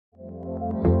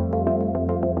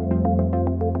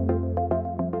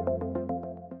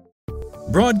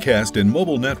Broadcast and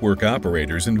mobile network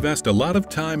operators invest a lot of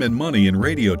time and money in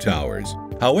radio towers.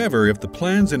 However, if the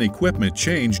plans and equipment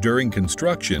change during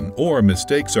construction or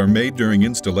mistakes are made during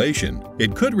installation,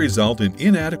 it could result in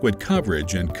inadequate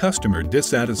coverage and customer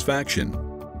dissatisfaction.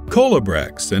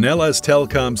 Colabrex, an LS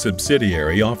Telcom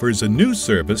subsidiary, offers a new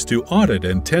service to audit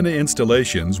antenna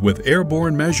installations with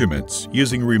airborne measurements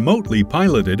using remotely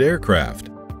piloted aircraft.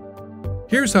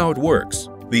 Here's how it works.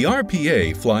 The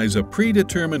RPA flies a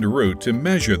predetermined route to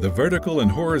measure the vertical and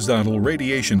horizontal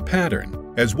radiation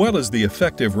pattern, as well as the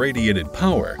effective radiated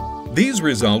power. These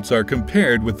results are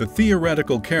compared with the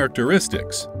theoretical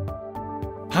characteristics.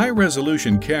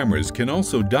 High-resolution cameras can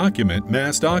also document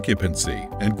mast occupancy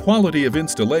and quality of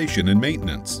installation and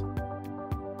maintenance.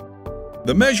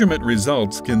 The measurement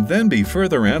results can then be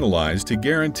further analyzed to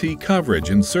guarantee coverage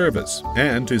and service,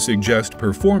 and to suggest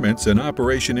performance and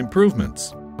operation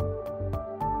improvements.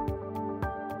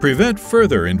 Prevent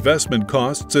further investment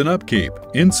costs and upkeep,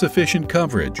 insufficient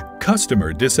coverage,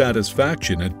 customer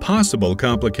dissatisfaction, and possible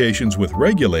complications with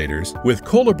regulators with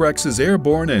Colabrex's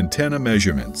airborne antenna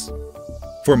measurements.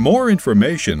 For more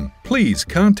information, please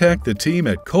contact the team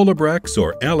at Colabrex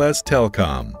or LS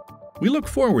Telcom. We look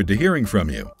forward to hearing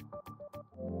from you.